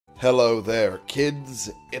Hello there,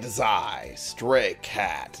 kids. It is I, Stray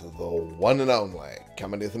Cat, the one and only,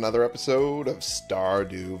 coming with another episode of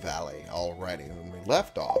Stardew Valley. Alrighty, when we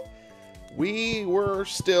left off, we were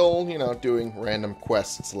still, doing random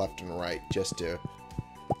quests left and right just to,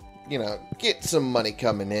 get some money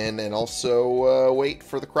coming in and also wait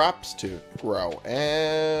for the crops to grow.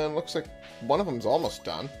 And looks like one of them's almost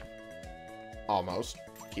done. Almost.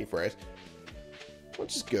 Key phrase.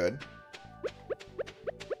 Which is good.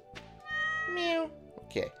 Meow.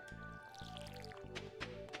 Okay.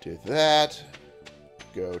 Do that.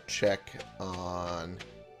 Go check on...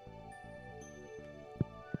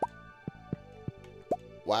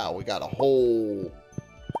 Wow, we got a whole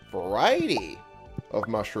variety of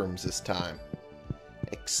mushrooms this time.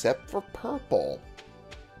 Except for purple.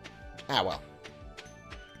 Ah, well.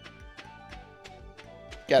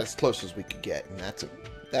 Got as close as we could get, and that's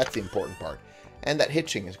the important part. And that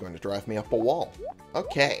hitching is going to drive me up a wall.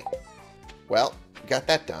 Okay. Well, got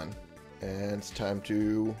that done. And it's time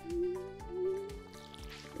to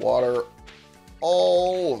water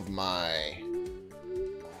all of my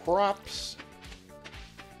crops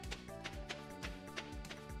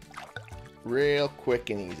real quick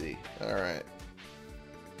and easy. Alright.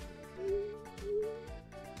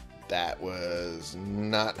 That was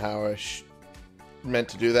not how I meant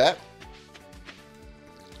to do that.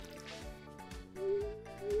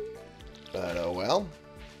 But oh well.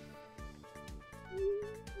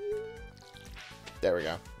 There we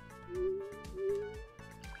go.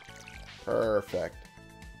 Perfect.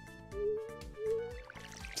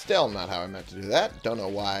 Still not how I meant to do that. Don't know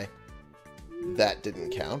why that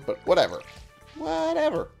didn't count, but whatever.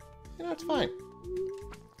 Whatever. It's fine.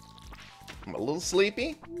 I'm a little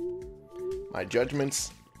sleepy. My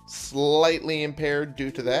judgment's slightly impaired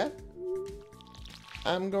due to that.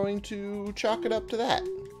 I'm going to chalk it up to that.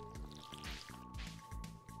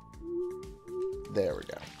 There we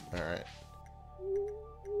go. Alright.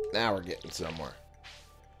 Now we're getting somewhere.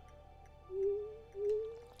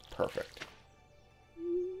 Perfect.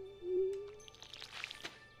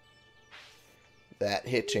 That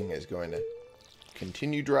hitching is going to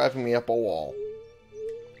continue driving me up a wall.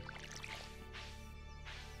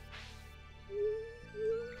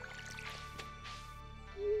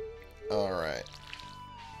 Alright.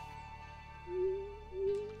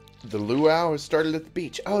 The luau has started at the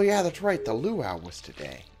beach. Oh yeah, that's right. The luau was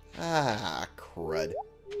today. Ah, crud.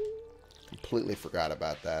 Completely forgot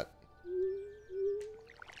about that.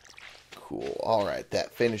 Cool. Alright,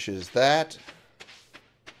 that finishes that.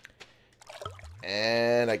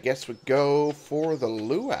 And I guess we go for the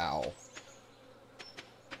luau.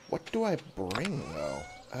 What do I bring, though?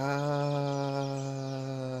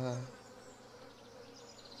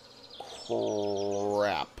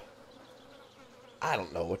 Crap. I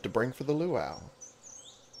don't know what to bring for the luau.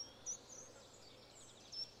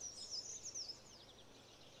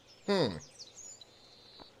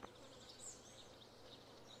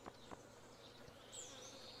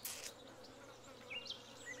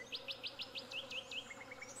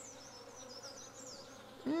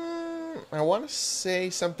 I want to say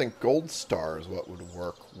something gold star is what would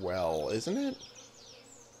work well, isn't it?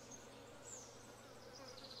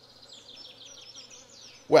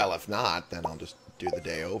 Well, if not, then I'll just do the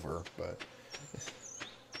day over, but...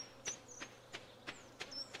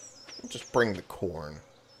 I'll just bring the corn.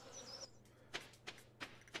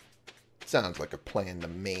 Sounds like a plan to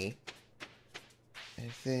me.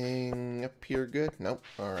 Anything up here good? Nope.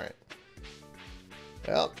 Alright.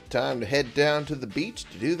 Well, time to head down to the beach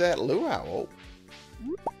to do that luau. Oh.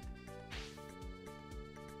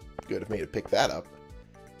 Good of me to pick that up.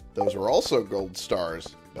 Those are also gold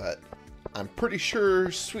stars, but I'm pretty sure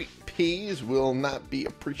sweet peas will not be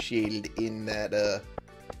appreciated in that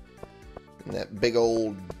big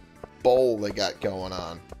old bowl they got going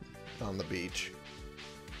on the beach.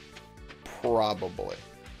 Probably.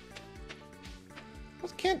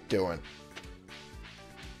 What's Kent doing?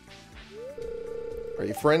 Are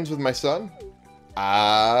you friends with my son?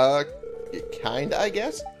 Kinda, I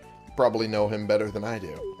guess. Probably know him better than I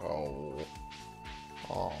do. Oh.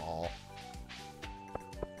 Aww.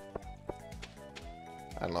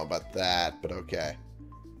 I don't know about that, but okay.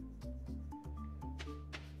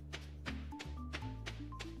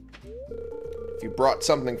 If you brought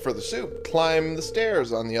something for the soup, climb the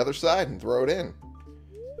stairs on the other side and throw it in.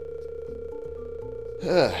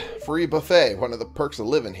 Free buffet, one of the perks of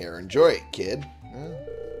living here. Enjoy it, kid.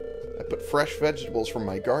 I put fresh vegetables from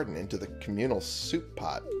my garden into the communal soup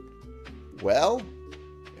pot. Well,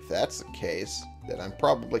 if that's the case, then I'm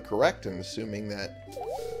probably correct in assuming that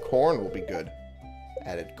corn will be good.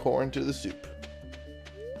 Added corn to the soup.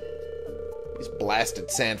 These blasted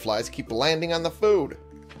sandflies keep landing on the food.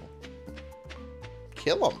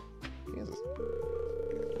 Kill them. Jesus.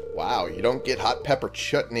 Wow, you don't get hot pepper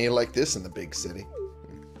chutney like this in the big city.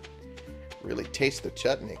 Really taste the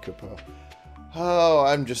chutney, Kupo. Oh,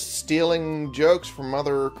 I'm just stealing jokes from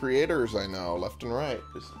other creators I know, left and right.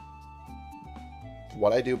 Just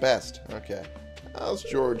what I do best. Okay. How's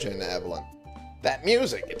George and Evelyn? That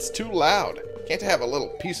music, it's too loud. Can't I have a little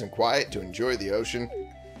peace and quiet to enjoy the ocean?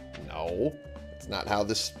 No, that's not how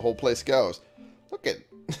this whole place goes. Look at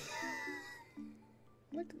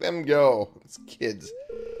look at them go. It's kids.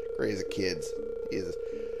 Crazy kids. Jesus.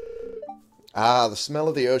 Ah, the smell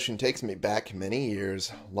of the ocean takes me back many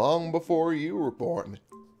years, long before you were born.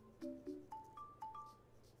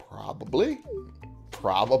 Probably.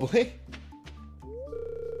 Probably.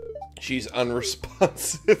 She's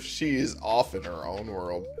unresponsive. She is off in her own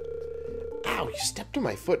world. Ow, you stepped on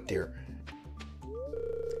my foot, dear.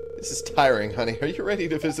 This is tiring, honey. Are you ready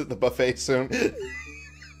to visit the buffet soon?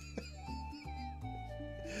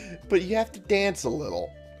 But you have to dance a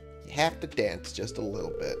little. You have to dance just a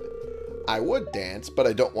little bit. I would dance, but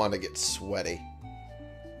I don't want to get sweaty.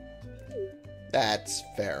 That's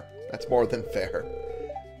fair. That's more than fair.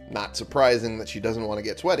 Not surprising that she doesn't want to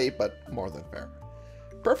get sweaty, but more than fair.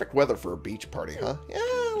 Perfect weather for a beach party, huh? Yeah,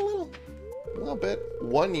 a little bit.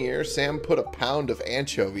 One year, Sam put a pound of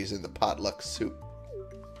anchovies in the potluck soup.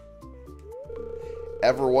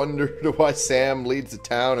 Ever wondered why Sam leads the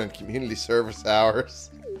town in community service hours?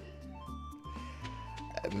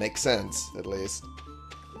 It makes sense, at least.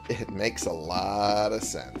 It makes a lot of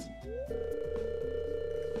sense.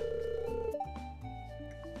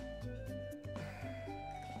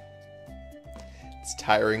 It's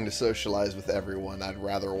tiring to socialize with everyone. I'd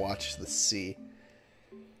rather watch the sea.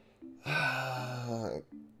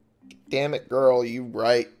 Damn it, girl. You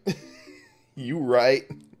right. You right.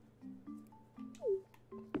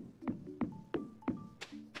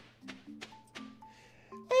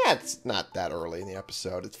 It's not that early in the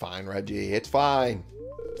episode. It's fine, Reggie. It's fine.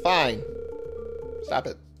 It's fine. Stop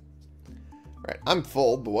it. Right, I'm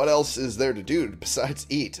full, but what else is there to do besides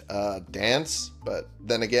eat? Dance? But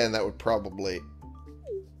then again, that would probably,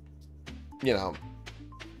 you know,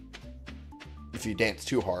 if you dance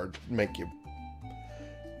too hard, make you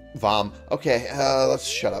vom. Okay, let's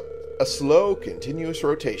shut up. A slow, continuous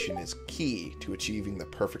rotation is key to achieving the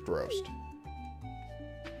perfect roast.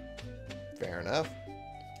 Fair enough.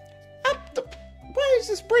 Why is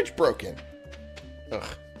this bridge broken? Ugh.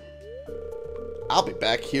 I'll be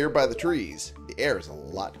back here by the trees. The air is a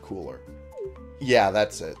lot cooler. Yeah,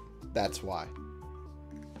 that's it. That's why.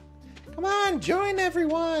 Come on, join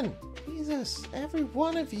everyone. Jesus, every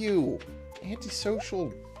one of you.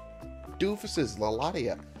 Antisocial doofuses, the lot of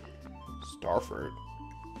you. Starfruit.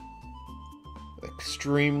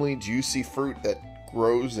 Extremely juicy fruit that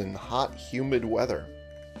grows in hot, humid weather.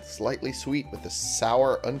 Slightly sweet with a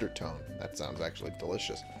sour undertone. That sounds actually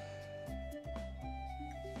delicious.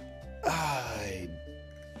 I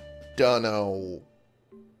don't know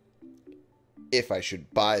if I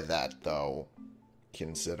should buy that, though,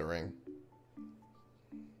 considering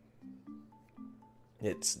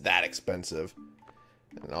it's that expensive.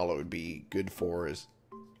 And all it would be good for is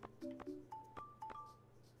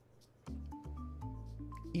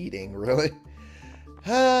eating, really.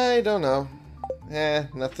 I don't know.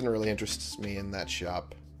 Nothing really interests me in that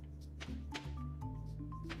shop.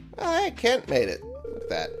 Oh, hey, Kent made it. Look at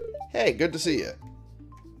that. Hey, good to see you.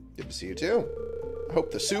 Good to see you, too. I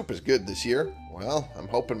hope the soup is good this year. Well, I'm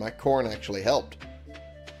hoping my corn actually helped.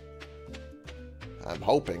 I'm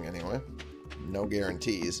hoping, anyway. No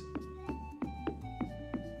guarantees.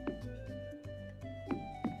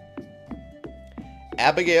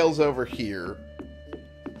 Abigail's over here.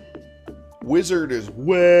 Wizard is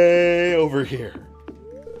way over here.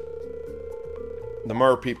 The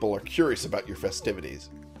mer people are curious about your festivities.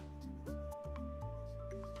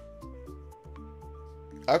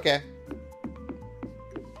 Okay.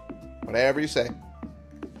 Whatever you say.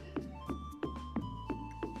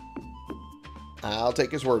 I'll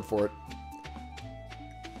take his word for it.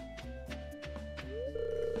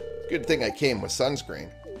 Good thing I came with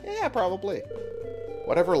sunscreen. Yeah, probably.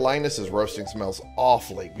 Whatever Linus is roasting smells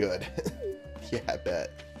awfully good. Yeah, I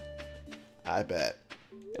bet. I bet.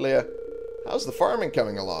 Hey, Leah, how's the farming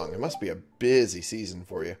coming along? It must be a busy season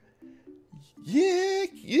for you. Yeah,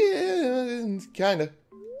 kinda.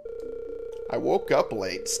 I woke up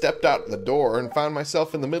late, stepped out the door, and found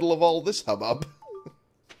myself in the middle of all this hubbub.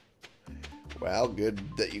 Well,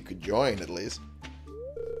 good that you could join, at least.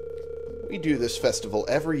 We do this festival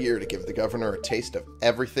every year to give the governor a taste of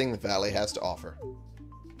everything the valley has to offer.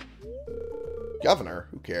 Governor?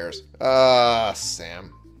 Who cares?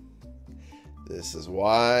 Sam. This is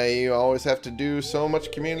why you always have to do so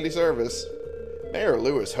much community service. Mayor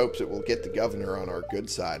Lewis hopes it will get the governor on our good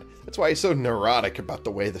side. That's why he's so neurotic about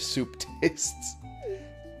the way the soup tastes.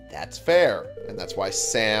 That's fair, and that's why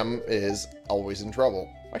Sam is always in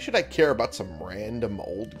trouble. Why should I care about some random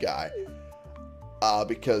old guy?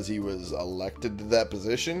 Because he was elected to that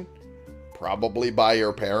position? Probably by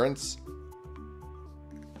your parents.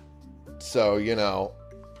 So, you know,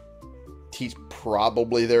 he's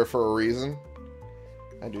probably there for a reason.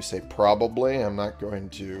 I do say probably. I'm not going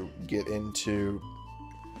to get into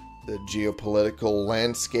the geopolitical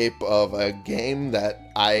landscape of a game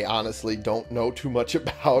that I honestly don't know too much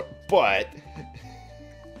about, but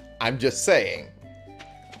I'm just saying.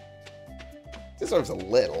 Deserves a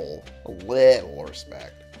little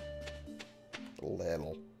respect. A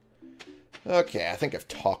little. Okay, I think I've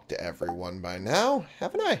talked to everyone by now,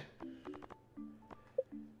 haven't I?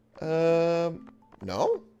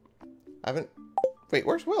 No? I haven't... Wait,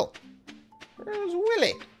 where's Will? Where's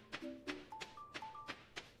Willie?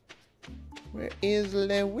 Where is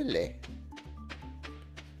Le Willie?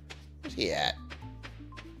 Where's he at?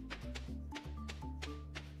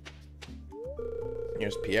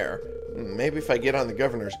 Here's Pierre. Maybe if I get on the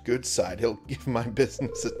governor's good side, he'll give my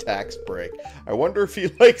business a tax break. I wonder if he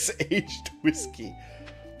likes aged whiskey.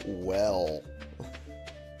 Well,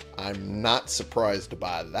 I'm not surprised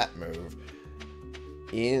by that move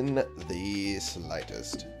in the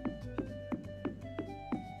slightest.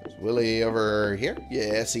 Is Willie over here?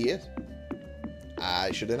 Yes, he is.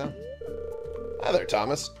 I should have known. Hi there,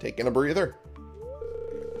 Thomas. Taking a breather?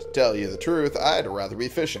 To tell you the truth, I'd rather be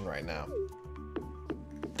fishing right now.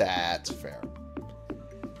 That's fair.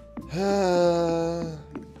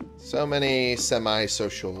 So many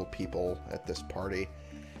semi-social people at this party,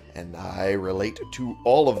 and I relate to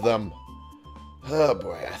all of them. Oh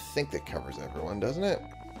boy, I think that covers everyone, doesn't it?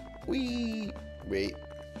 Wait.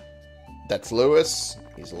 That's Lewis.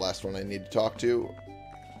 He's the last one I need to talk to.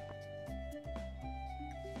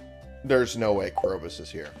 There's no way Krobus is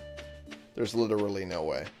here. There's literally no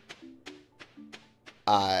way.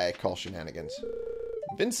 I call shenanigans.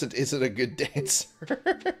 Vincent isn't a good dancer.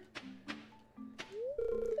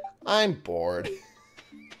 I'm bored.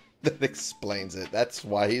 That explains it. That's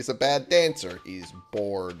why he's a bad dancer. He's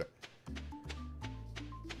bored.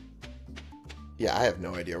 Yeah, I have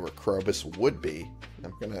no idea where Krobus would be.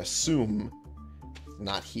 I'm going to assume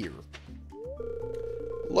not here.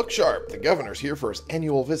 Look sharp. The governor's here for his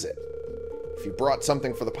annual visit. If you brought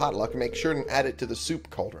something for the potluck, make sure and add it to the soup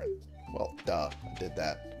cauldron. Well, duh. I did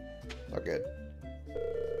that. All good.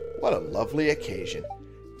 What a lovely occasion.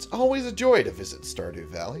 It's always a joy to visit Stardew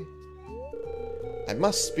Valley. I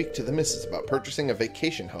must speak to the missus about purchasing a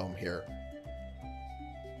vacation home here.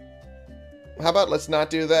 How about let's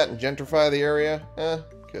not do that and gentrify the area?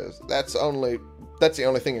 Because that's the only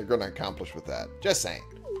thing you're going to accomplish with that. Just saying.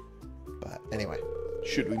 But anyway,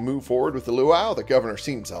 should we move forward with the luau? The governor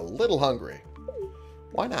seems a little hungry.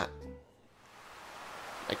 Why not?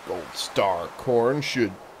 That gold star corn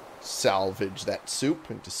should salvage that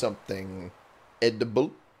soup into something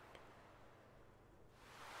edible.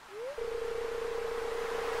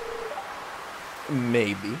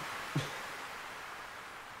 Maybe.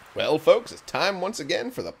 Well, folks, it's time once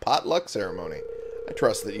again for the potluck ceremony. I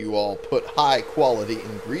trust that you all put high-quality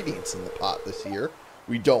ingredients in the pot this year.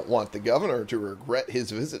 We don't want the governor to regret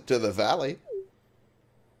his visit to the valley.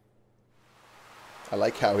 I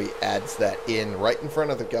like how he adds that in right in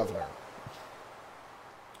front of the governor.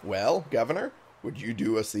 Well, Governor, would you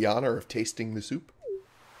do us the honor of tasting the soup?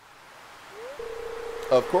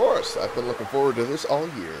 Of course. I've been looking forward to this all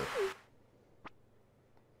year.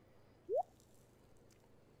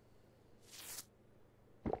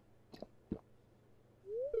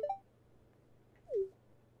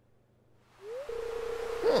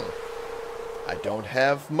 I don't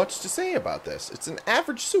have much to say about this. It's an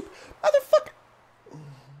average soup. Motherfucker!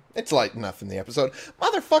 It's light enough in the episode.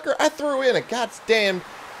 Motherfucker, I threw in a goddamn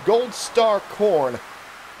gold star corn.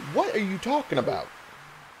 What are you talking about?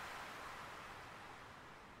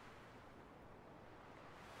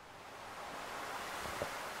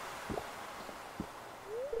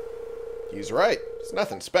 He's right. It's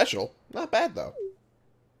nothing special. Not bad, though.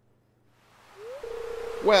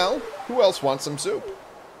 Well, who else wants some soup?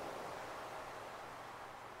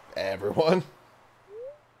 Everyone.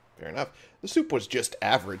 Fair enough. The soup was just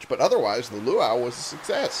average, but otherwise the luau was a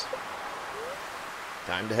success.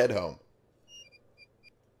 Time to head home.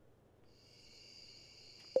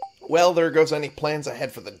 Well, there goes any plans I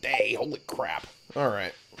had for the day. Holy crap.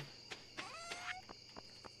 Alright.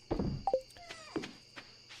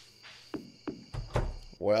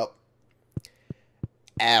 Well,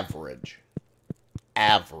 average.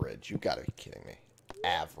 Average. You gotta be kidding me.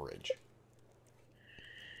 Average.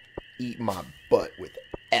 Eat my butt with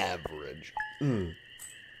average.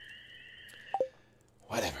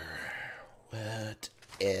 Whatever. Whatever.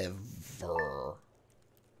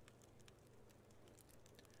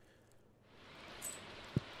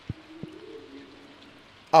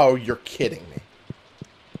 Oh, you're kidding me.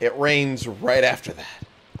 It rains right after that.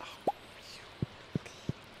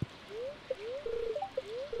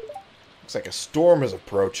 Looks like a storm is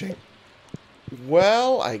approaching.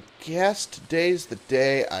 Well, I guess today's the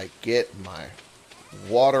day I get my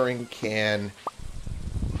watering can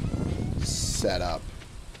set up.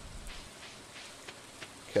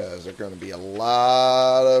 Because there's going to be a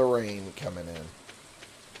lot of rain coming in.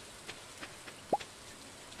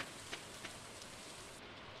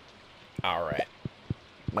 Alright.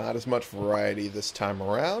 Not as much variety this time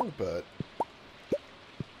around, but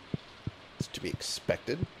it's to be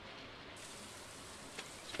expected.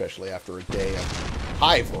 Especially after a day of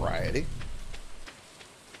high variety.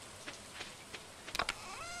 There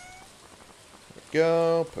we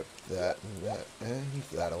go. Put that and that and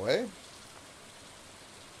that away.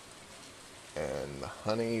 And the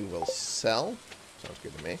honey will sell. Sounds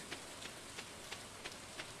good to me.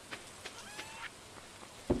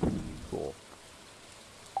 Cool.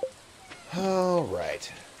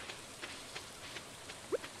 Alright.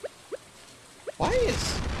 Why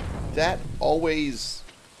is that always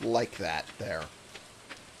like that there?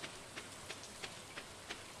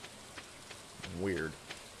 Weird.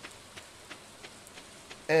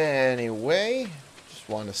 Anyway, just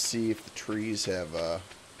want to see if the trees have,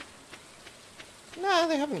 nah,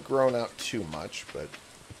 they haven't grown out too much, but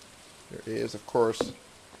there is, of course,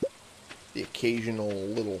 the occasional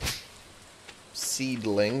little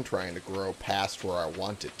seedling trying to grow past where I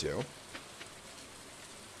want it to.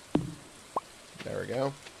 There we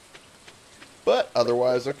go. But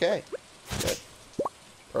otherwise, okay. Good.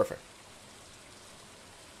 Perfect.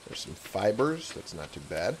 There's some fibers. That's not too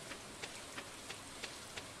bad.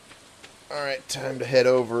 Alright, time to head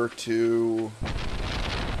over to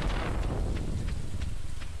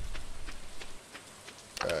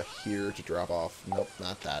here to drop off. Nope,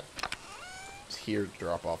 not that. It's here to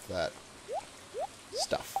drop off that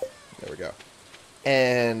stuff. There we go.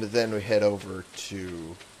 And then we head over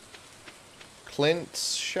to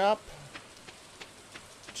Clint's shop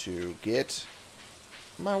to get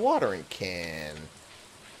my watering can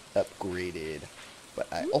upgraded. But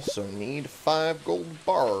I also need 5 gold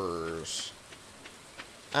bars.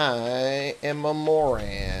 I am a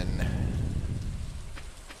moron.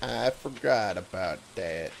 I forgot about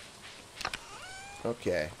that.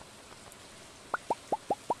 Okay.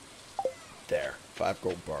 There. 5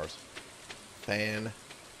 gold bars.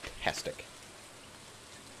 Fantastic.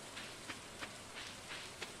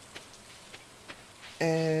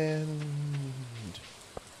 And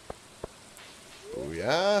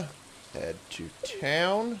booyah. Head to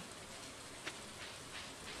town.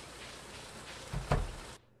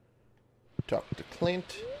 Talk to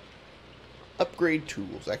Clint. Upgrade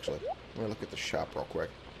tools. Actually, let me look at the shop real quick.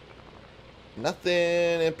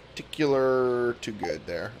 Nothing in particular too good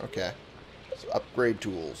there. Okay. So upgrade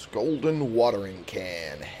tools. Golden watering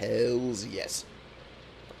can. Hells yes.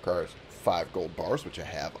 Requires 5 gold bars, which I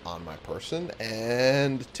have on my person,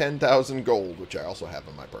 and 10,000 gold, which I also have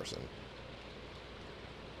on my person.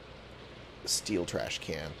 Steel trash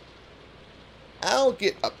can. I'll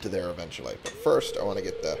get up to there eventually, but first I want to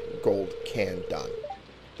get the gold can done.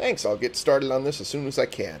 Thanks, I'll get started on this as soon as I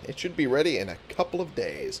can. It should be ready in a couple of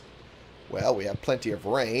days. Well, we have plenty of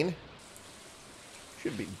rain.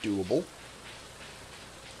 Should be doable.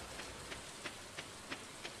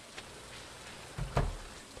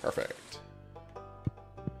 Perfect.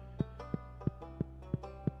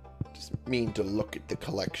 Just mean to look at the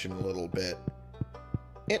collection a little bit.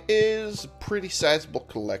 It is a pretty sizable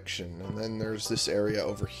collection, and then there's this area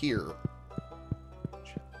over here.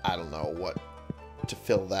 Which I don't know what to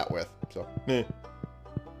fill that with, so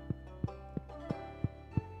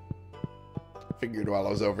Figured while I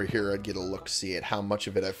was over here I'd get a look-see at how much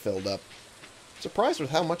of it I filled up. Surprised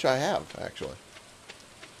with how much I have, actually.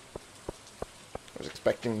 I was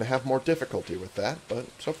expecting to have more difficulty with that, but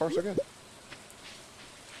so far so good.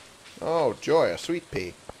 Oh, joy, a sweet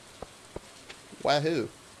pea. Wahoo.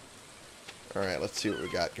 Alright, let's see what we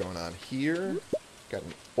got going on here. Got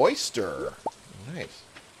an oyster. Nice.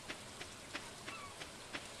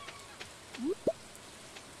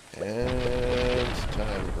 And it's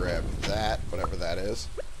time to grab that, whatever that is.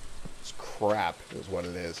 It's crap is what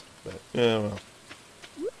it is. But, yeah, well.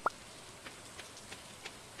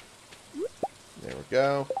 There we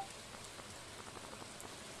go.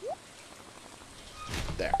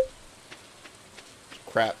 There.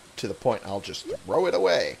 Crap to the point I'll just throw it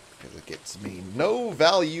away. Because it gets me no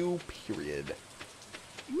value, period.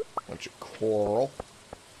 Bunch of coral.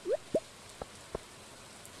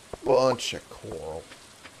 Bunch of coral.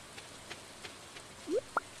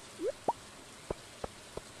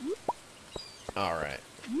 Alright.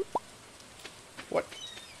 What?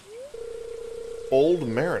 Old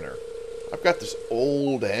Mariner. I've got this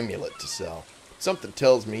old amulet to sell. Something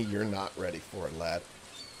tells me you're not ready for it, lad.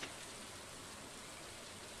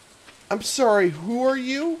 I'm sorry, who are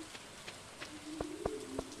you?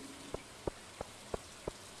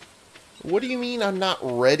 What do you mean I'm not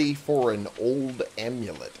ready for an old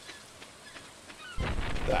amulet?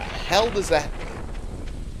 The hell does that mean?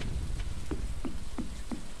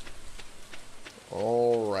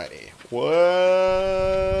 Alrighty.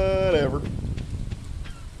 Whatever.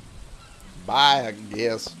 Bye, I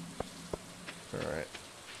guess. Alright.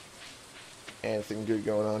 Anything good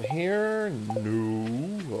going on here?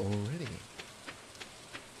 No. Already.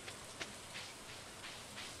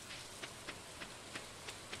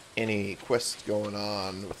 Any quests going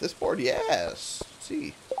on with this board? Yes. Let's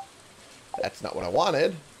see. That's not what I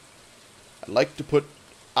wanted. I'd like to put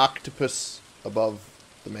octopus above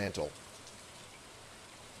the mantle.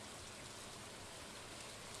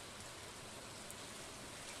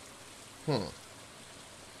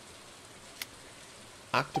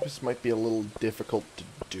 Octopus might be a little difficult to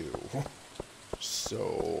do.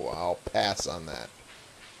 So I'll pass on that.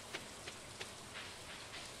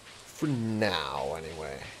 For now,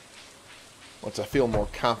 anyway. Once I feel more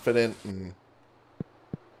confident in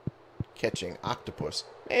catching octopus,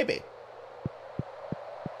 maybe.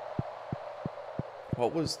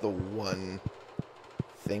 What was the one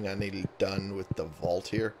thing I needed done with the vault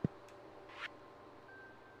here?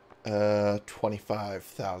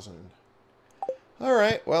 25,000.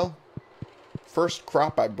 Alright, well, first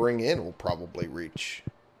crop I bring in will probably reach,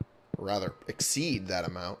 or rather, exceed that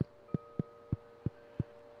amount.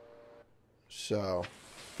 So,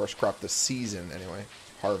 first crop this season, anyway.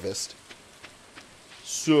 Harvest.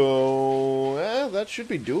 So, that should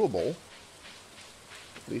be doable.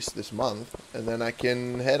 At least this month. And then I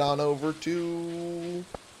can head on over to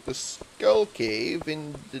the Skull Cave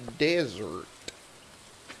in the desert.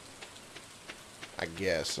 I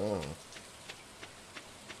guess.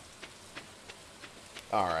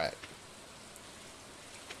 Alright.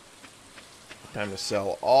 Time to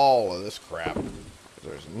sell all of this crap.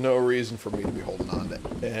 There's no reason for me to be holding on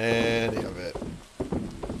to any of it.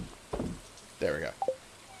 There we go.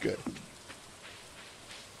 Good.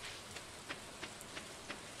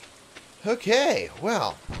 Okay,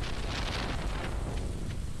 well.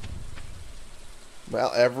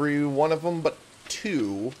 Well, every one of them but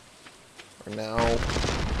two are now...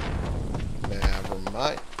 Never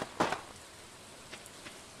mind.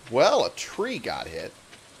 Well, a tree got hit.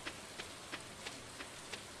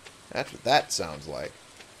 That's what that sounds like.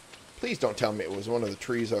 Please don't tell me it was one of the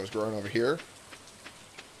trees I was growing over here.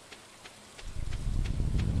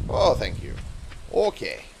 Oh, thank you.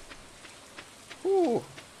 Okay. Whew.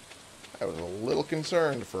 I was a little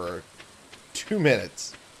concerned for 2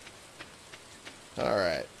 minutes.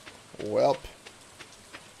 Alright. Welp.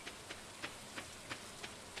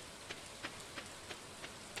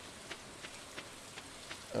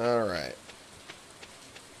 Alright.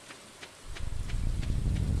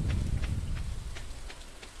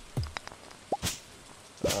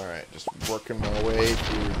 Alright, just working my way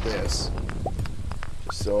through this.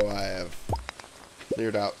 Just so I have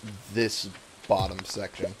cleared out this bottom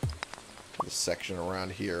section. This section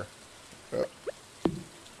around here. Oh.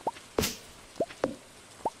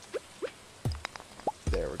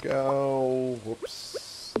 There we go.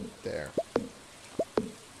 Whoops. There.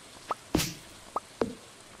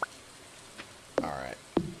 Alright.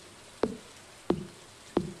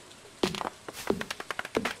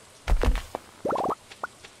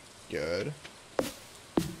 Good.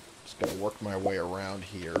 Just gotta work my way around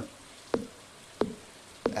here.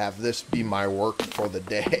 Have this be my work for the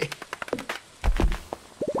day.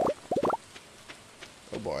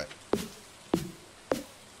 Oh boy.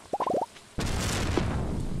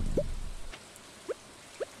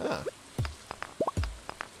 Huh.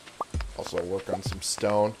 Also work on some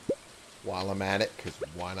stone while I'm at it, because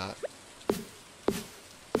why not?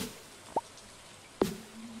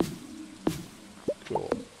 Cool.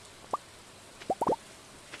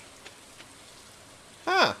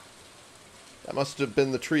 Huh. That must have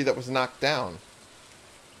been the tree that was knocked down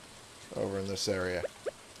over in this area.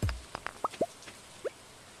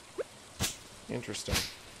 Interesting.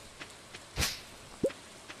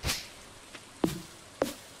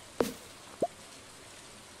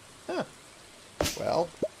 Huh. Well.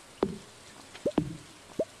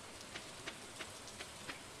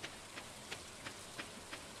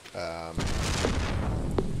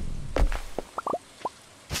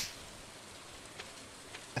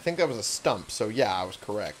 I think that was a stump, so yeah, I was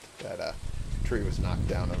correct. That tree was knocked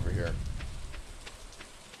down over here.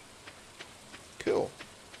 Cool.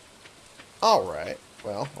 Alright,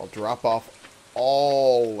 well, I'll drop off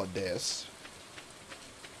all of this.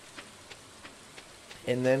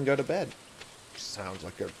 And then go to bed. Sounds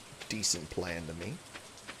like a decent plan to me.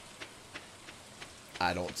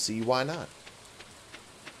 I don't see why not.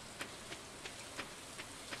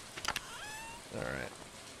 Alright.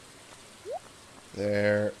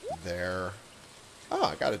 There. Oh,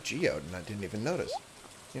 I got a geode and I didn't even notice.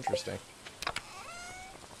 Interesting.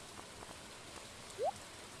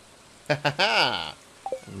 Ha ha ha!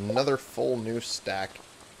 Another full new stack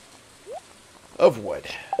of wood.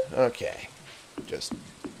 Okay. Just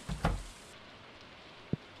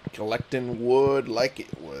collecting wood like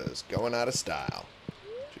it was going out of style.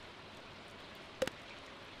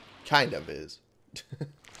 Kind of is.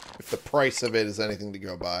 If the price of it is anything to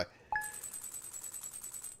go by.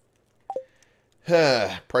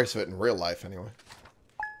 Price of it in real life, anyway.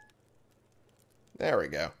 There we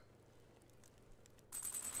go.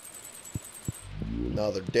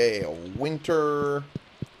 Another day of winter.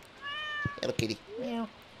 Hello, kitty. Meow.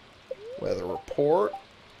 Weather report.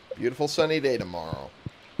 Beautiful sunny day tomorrow.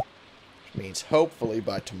 Which means hopefully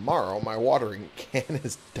by tomorrow my watering can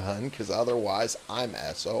is done, because otherwise I'm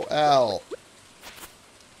SOL.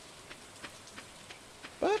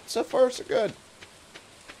 But so far so good.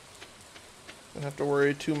 Don't have to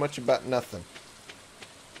worry too much about nothing.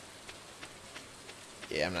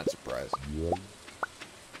 Yeah, I'm not surprised.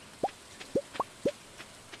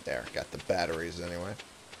 There, got the batteries anyway.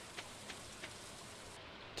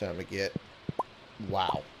 Time to get...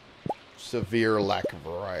 Wow. Severe lack of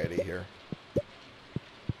variety here.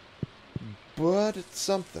 But it's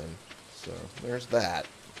something. So, there's that.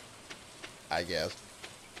 I guess.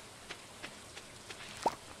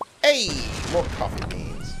 Hey! More coffee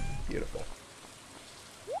beans. Beautiful.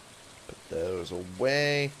 Put those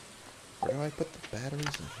away. Where do I put the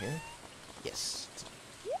batteries in here? Yes.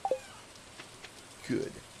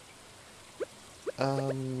 Good.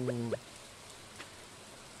 I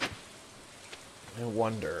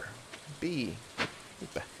wonder. It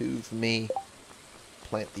behoove me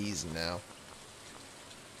plant these now.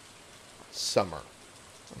 Summer.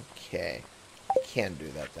 Okay. I can do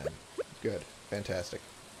that then. Good. Fantastic.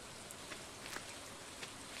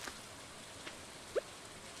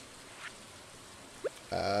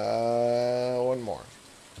 One more.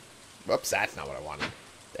 Whoops, that's not what I wanted.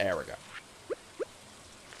 There we go.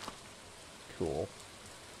 Cool.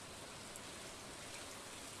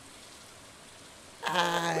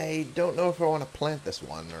 I don't know if I want to plant this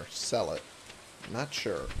one or sell it. I'm not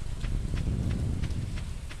sure.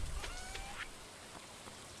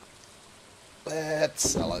 Let's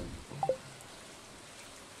sell it.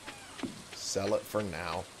 Sell it for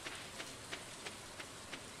now.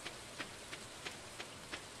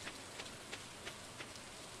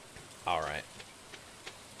 Alright.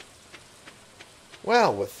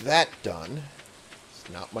 Well, with that done, there's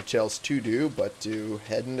not much else to do but to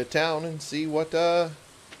head into town and see what got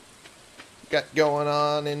going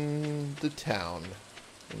on in the town.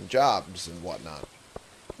 And jobs and whatnot.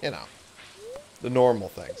 You know, the normal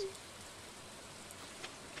things.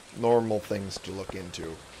 Normal things to look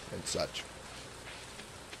into and such.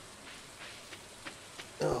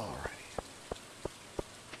 Alrighty.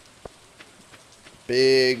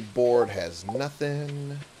 Big board has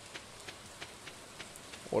nothing.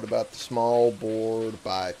 What about the small board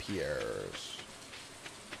by Pierre's?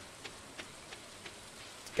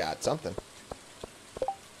 It's got something.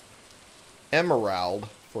 Emerald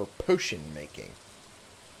for potion making.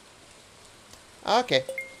 Okay.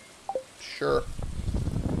 Sure.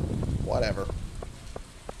 Whatever.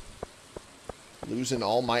 Losing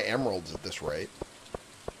all my emeralds at this rate.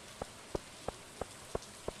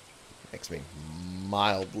 Makes me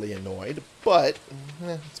mildly annoyed, but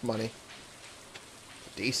it's money.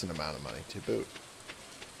 A decent amount of money to boot.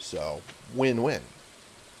 So, win-win.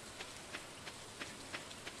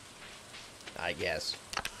 I guess.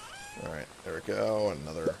 Alright, there we go.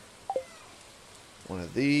 Another one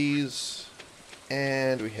of these.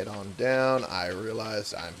 And we head on down. I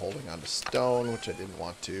realized I'm holding onto stone, which I didn't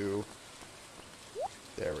want to.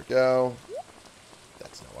 There we go.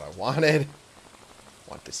 That's not what I wanted. I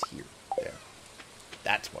want this here. There.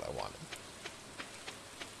 That's what I wanted.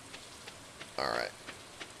 Alright.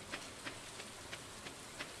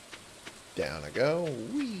 Down I go.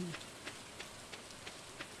 Whee!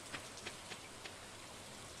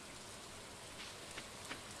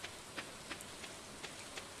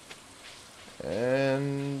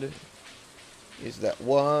 Is that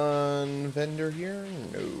one vendor here?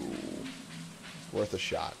 No. Worth a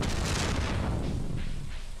shot.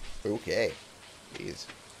 Okay. Jeez.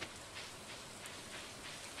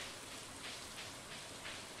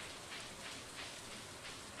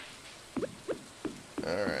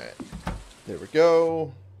 Alright. There we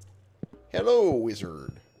go. Hello,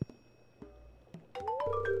 wizard.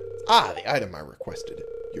 Ah, the item I requested.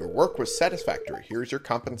 Your work was satisfactory. Here's your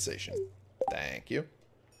compensation. Thank you.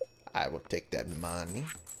 I will take that money.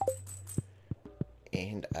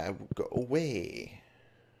 And I will go away.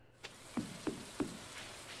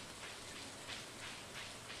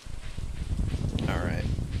 Alright.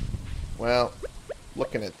 Well,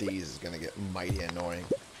 looking at these is going to get mighty annoying.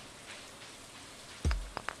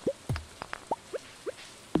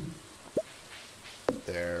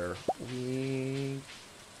 There we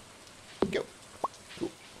go.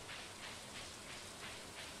 Cool.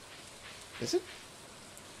 Is it?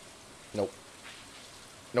 Nope.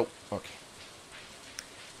 Nope. Okay.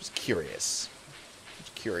 Just curious.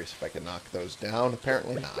 Just curious if I can knock those down.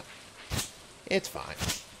 Apparently not. It's fine.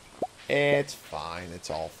 It's fine. It's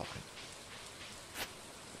all fine.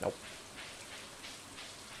 Nope.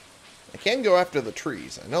 I can go after the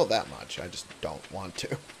trees. I know that much. I just don't want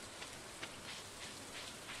to.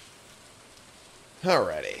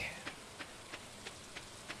 Alrighty.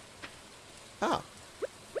 Ah.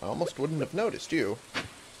 I almost wouldn't have noticed you.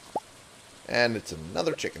 And it's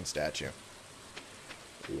another chicken statue.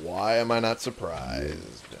 Why am I not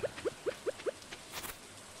surprised?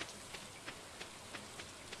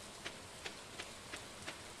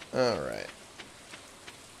 Alright.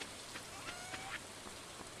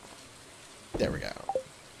 There we go.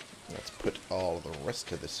 Let's put all the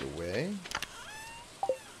rest of this away.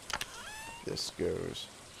 This goes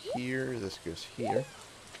here, this goes here,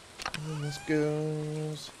 and this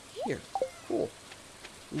goes here. Cool.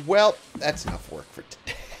 Well, that's enough work for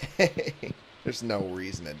today. There's no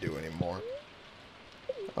reason to do any more.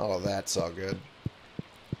 Oh, that's all good.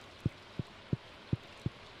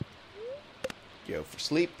 Go for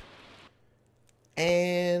sleep.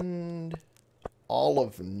 And all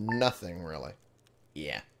of nothing, really.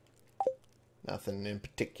 Yeah. Nothing in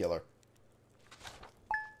particular.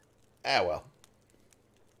 Ah, well.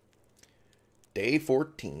 Day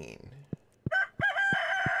 14.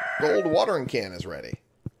 Gold watering can is ready.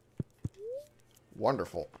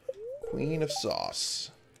 Wonderful. Queen of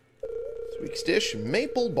sauce. This week's dish,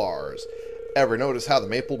 maple bars. Ever notice how the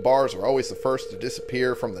maple bars are always the first to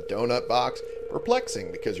disappear from the donut box?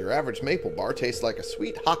 Perplexing, because your average maple bar tastes like a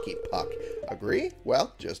sweet hockey puck. Agree?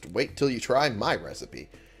 Well, just wait till you try my recipe.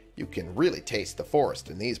 You can really taste the forest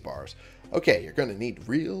in these bars. Okay, you're going to need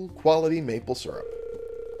real quality maple syrup.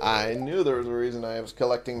 I knew there was a reason I was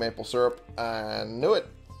collecting maple syrup. I knew it.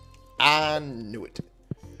 I knew it.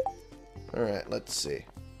 Alright, let's see.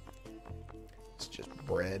 It's just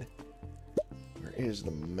bread. Where is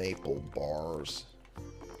the maple bars?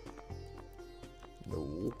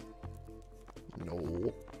 No.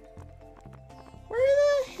 No. Where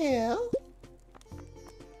the hell?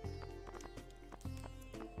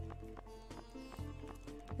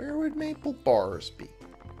 Where would maple bars be?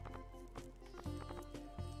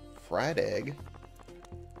 Fried egg.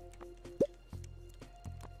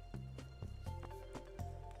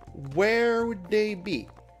 Where would they be?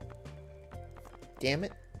 Damn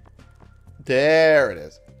it. There it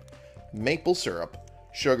is. Maple syrup,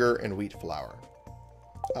 sugar, and wheat flour.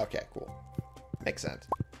 Okay, cool. Makes sense.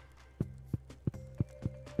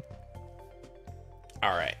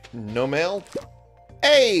 Alright. No mail?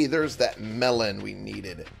 Hey, there's that melon we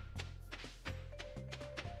needed.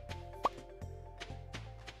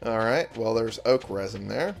 Alright, well, there's oak resin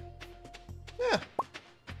there. Yeah.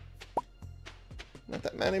 Not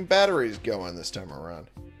that many batteries going this time around.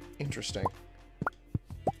 Interesting.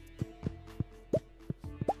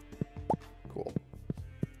 Cool.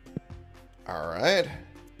 Alright.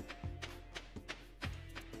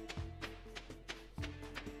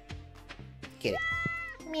 Get it.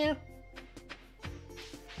 Meow.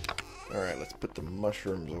 Alright, let's put the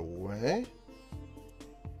mushrooms away.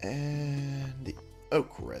 And the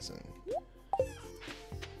oak resin.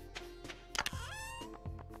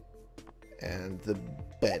 And the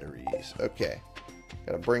batteries. Okay.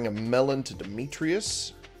 Gotta bring a melon to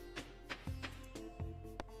Demetrius.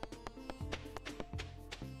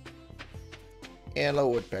 Hello,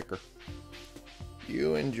 woodpecker.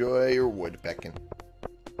 You enjoy your woodpecking.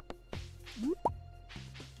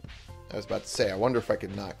 I was about to say, I wonder if I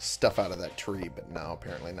could knock stuff out of that tree, but no,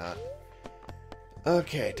 apparently not.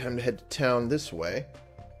 Okay, time to head to town this way.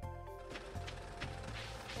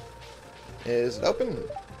 Is it open?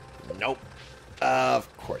 Nope.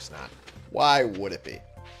 Of course not. Why would it be?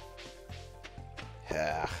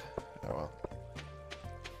 Yeah. Oh well.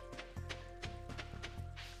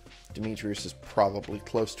 Demetrius is probably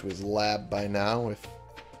close to his lab by now, if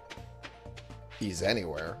he's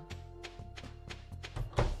anywhere.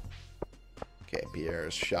 Okay,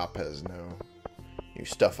 Pierre's shop has no new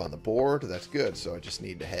stuff on the board. That's good, so I just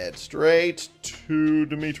need to head straight to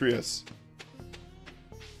Demetrius.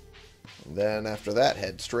 And then after that,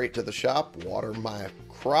 head straight to the shop, water my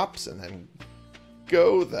crops, and then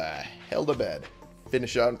go the hell to bed.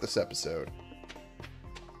 Finish out this episode.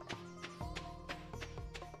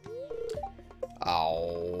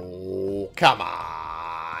 Oh, come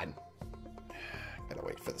on. Gotta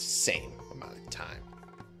wait for the same amount of time.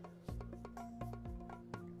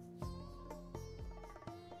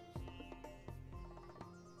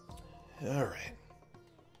 Alright.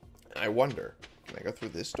 I wonder, can I go through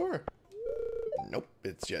this door? Nope,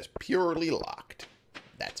 it's just purely locked.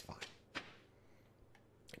 That's fine.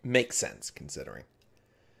 Makes sense, considering.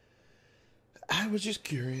 I was just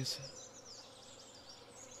curious.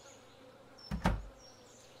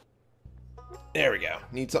 There we go.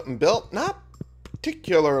 Need something built? Not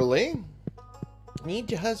particularly. Need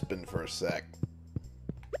your husband for a sec.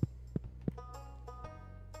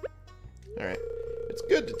 Alright. It's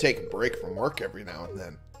good to take a break from work every now and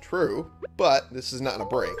then. True, but this is not a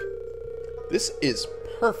break. This is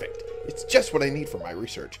perfect. It's just what I need for my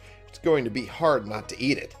research. It's going to be hard not to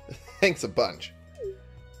eat it. Thanks a bunch.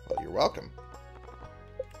 Well, you're welcome.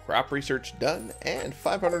 Crop research done, and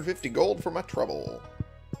 550 gold for my trouble.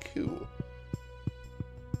 Cool.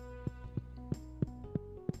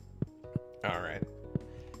 Alright.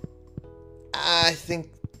 I think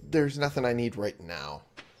there's nothing I need right now.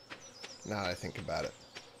 Now that I think about it.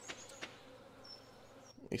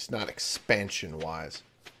 At least not expansion-wise.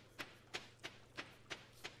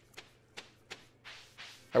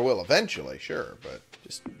 I will eventually, sure, but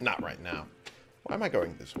just not right now. Why am I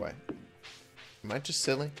going this way? Am I just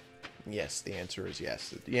silly? Yes, the answer is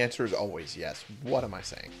yes. The answer is always yes. What am I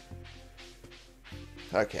saying?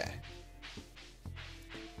 Okay.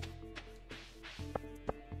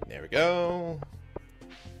 There we go.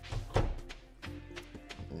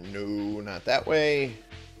 No, not that way.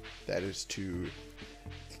 That is to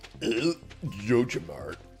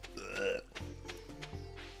Jojamart.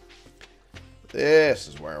 This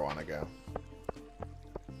is where I want to go.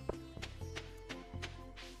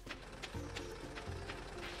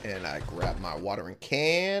 And I grab my watering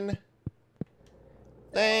can.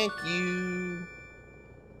 Thank you.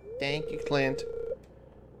 Thank you, Clint.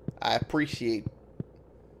 I appreciate.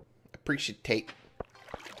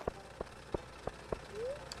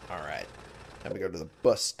 Alright. Now we go to the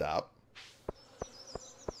bus stop.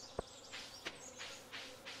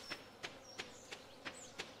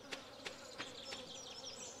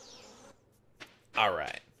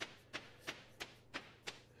 Alright.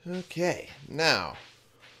 Okay, now.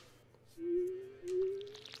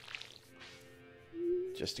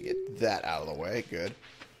 Just to get that out of the way, good.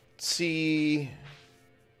 Let's see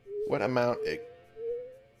what amount it...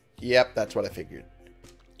 Yep, that's what I figured.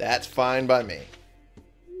 That's fine by me.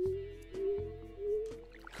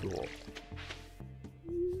 Cool.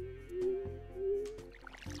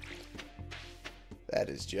 That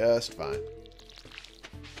is just fine.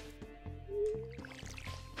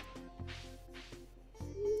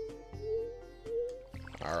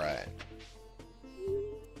 Alright.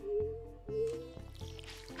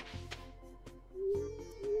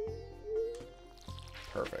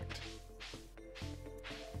 Perfect.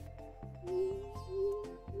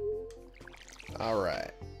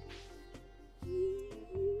 Alright.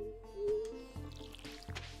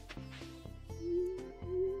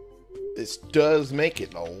 This does make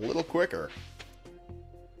it a little quicker.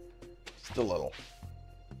 Just a little.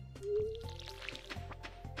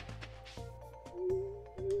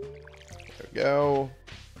 There we go.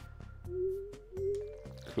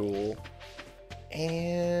 Cool.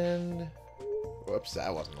 And... Whoops,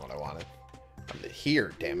 that wasn't what I wanted.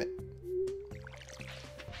 Here, damn it.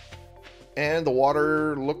 And the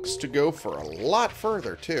water looks to go for a lot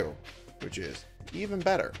further, too. Which is even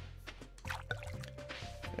better.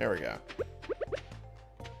 There we go.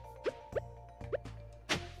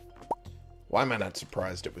 Why am I not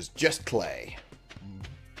surprised it was just clay?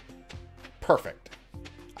 Perfect.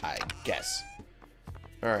 I guess.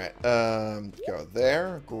 Alright, go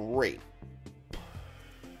there. Great.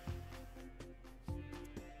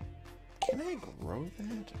 Can I grow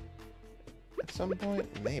that? At some point?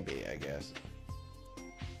 Maybe, I guess.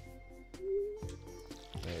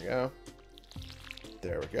 There we go.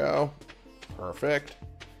 There we go. Perfect.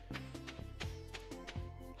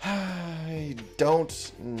 I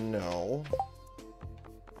don't know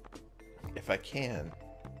if I can.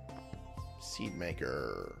 Seed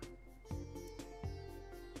maker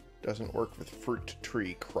doesn't work with fruit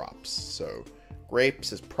tree crops, so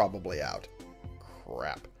grapes is probably out.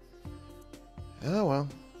 Crap. Oh well.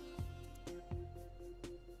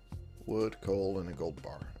 Wood, coal, and a gold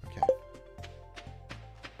bar. Okay.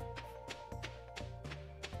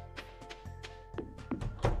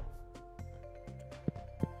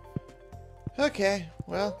 Okay,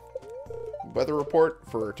 well, weather report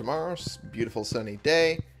for tomorrow's beautiful sunny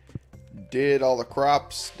day. Did all the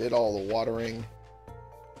crops, did all the watering.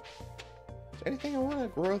 Is there anything I want to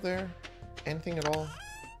grow there? Anything at all?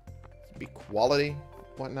 Be quality,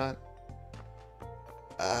 whatnot.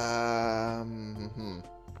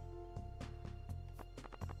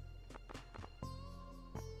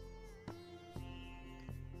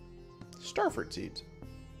 Starfruit seeds.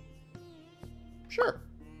 Sure.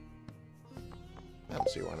 I don't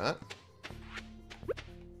see why not.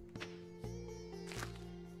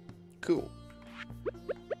 Cool.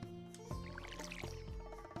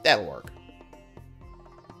 That'll work.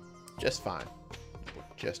 Just fine.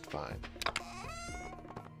 Just fine.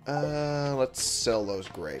 Let's sell those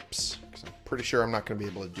grapes. 'Cause I'm pretty sure I'm not going to be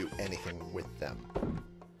able to do anything with them.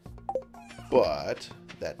 But,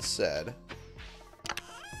 that said,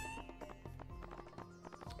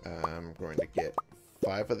 I'm going to get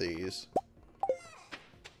 5 of these.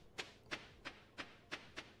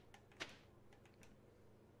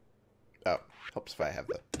 Oh, helps if I have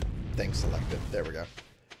the thing selected. There we go.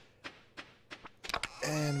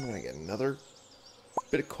 And I'm going to get another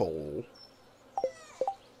bit of coal.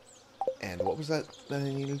 And what was that I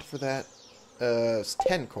needed for that? It's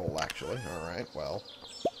 10 coal, actually. Alright, well.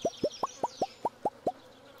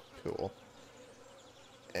 Cool.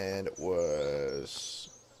 And it was...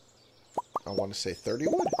 I want to say 30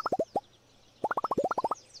 wood?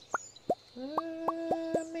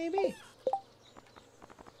 Maybe.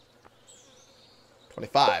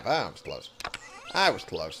 25. Ah, I was close. I was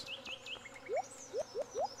close.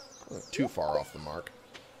 Wasn't too far off the mark.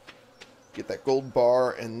 Get that gold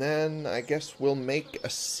bar, and then I guess we'll make a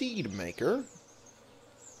seed maker.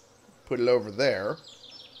 Put it over there.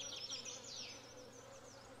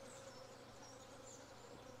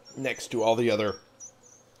 Next to all the other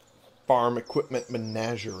farm equipment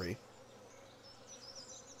menagerie.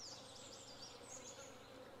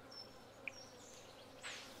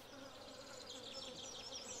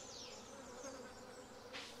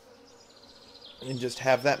 And just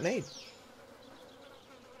have that made.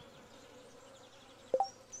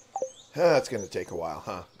 That's going to take a while,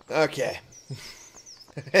 huh? Okay.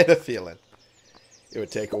 I had a feeling it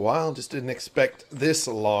would take a while. Just didn't expect this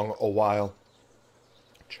long a while.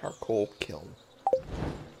 Charcoal kiln.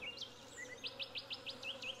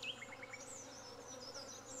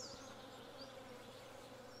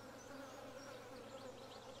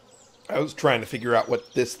 I was trying to figure out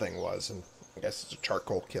what this thing was, and I guess it's a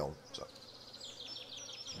charcoal kiln. So,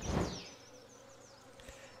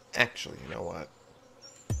 actually, you know what?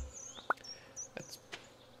 Let's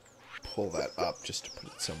pull that up just to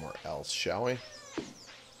put it somewhere else, shall we?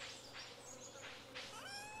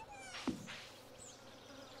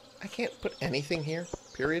 I can't put anything here,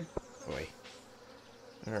 period. Boy.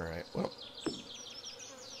 Alright, well.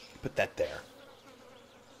 Put that there.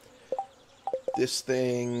 This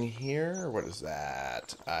thing here, what is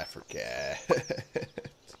that? I forget.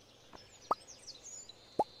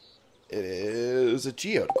 It is a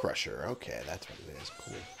geode crusher. Okay, that's what it is.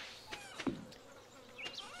 Cool.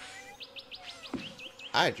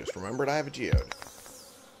 I just remembered I have a geode.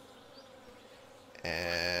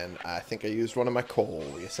 And I think I used one of my coal.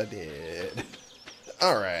 Yes, I did.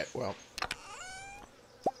 Alright, well.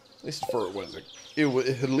 At least for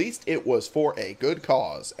at least it was for a good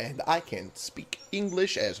cause, and I can speak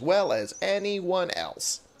English as well as anyone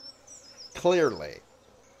else. Clearly.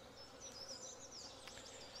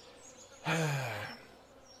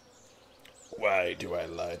 Why do I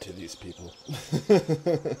lie to these people?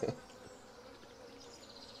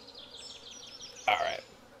 Alright.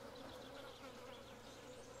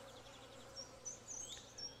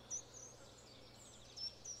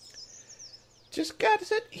 Just gotta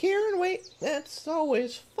sit here and wait. That's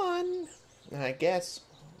always fun, I guess.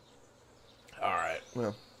 Alright,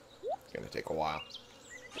 well, it's gonna take a while.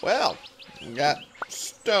 Well, we got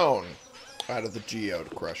stone out of the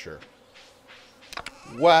geode crusher.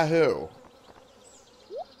 Wahoo!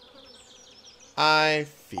 I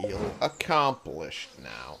feel accomplished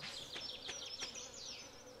now.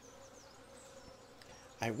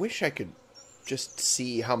 I wish I could just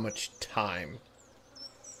see how much time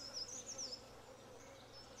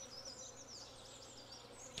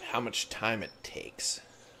how much time it takes.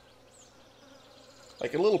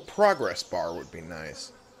 Like a little progress bar would be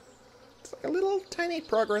nice. It's like a little tiny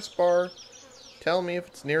progress bar. Tell me if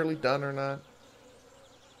it's nearly done or not.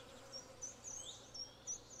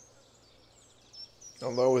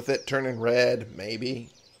 Although with it turning red, maybe.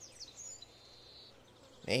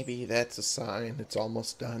 Maybe that's a sign it's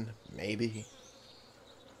almost done. Maybe.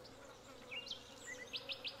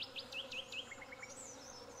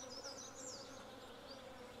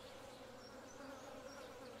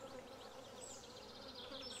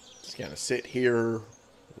 Just gonna sit here,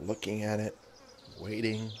 looking at it,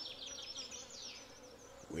 waiting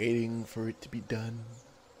for it to be done.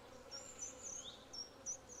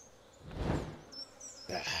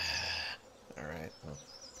 Alright, well.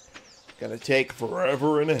 Gonna take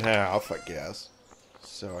forever and a half, I guess.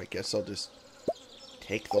 So I guess I'll just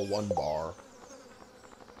take the one bar.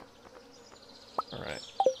 Alright.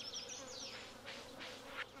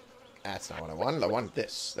 That's not what I wanted. I wanted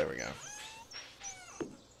this. There we go.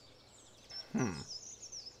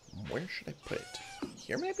 Where should I put it?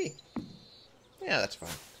 Here, maybe? Yeah, that's fine.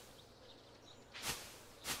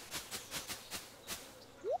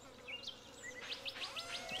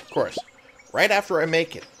 Of course. Right after I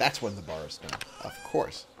make it, that's when the bar is done. Of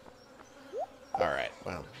course. Alright,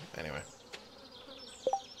 well, anyway.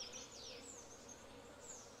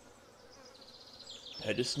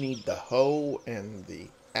 I just need the hoe and the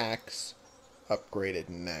axe upgraded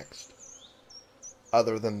next.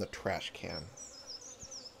 Other than the trash can.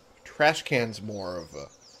 Trash can's more of a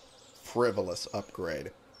frivolous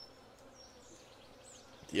upgrade.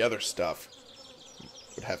 The other stuff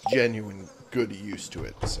would have genuine good use to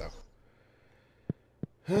it, so.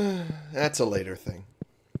 That's a later thing.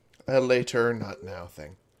 A later, not now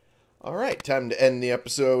thing. Alright, time to end the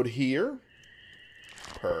episode here.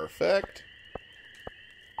 Perfect.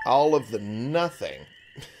 All of the nothing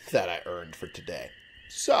that I earned for today.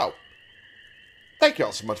 So, thank you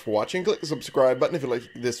all so much for watching. Click the subscribe button if you like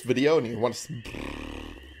this video and you want to...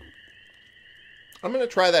 I'm going to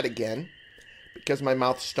try that again because my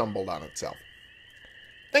mouth stumbled on itself.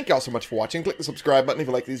 Thank you all so much for watching. Click the subscribe button if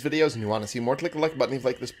you like these videos and you want to see more. Click the like button if you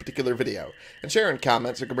like this particular video. And share in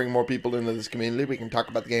comments so we can bring more people into this community. We can talk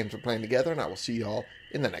about the games we're playing together, and I will see you all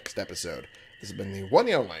in the next episode. This has been the one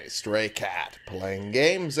and only Stray Cat, playing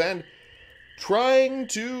games and trying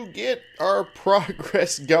to get our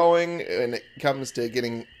progress going when it comes to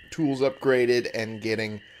getting tools upgraded and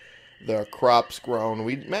getting the crops grown.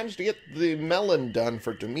 We managed to get the melon done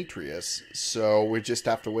for Demetrius, so we just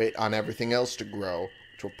have to wait on everything else to grow,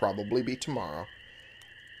 which will probably be tomorrow.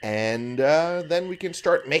 And then we can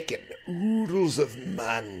start making oodles of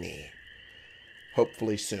money.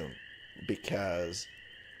 Hopefully soon, because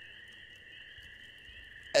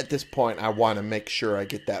at this point I want to make sure I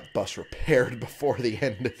get that bus repaired before the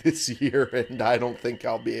end of this year, and I don't think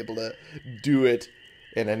I'll be able to do it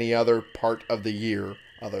in any other part of the year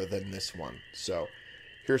other than this one. So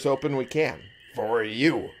here's hoping we can. For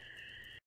you.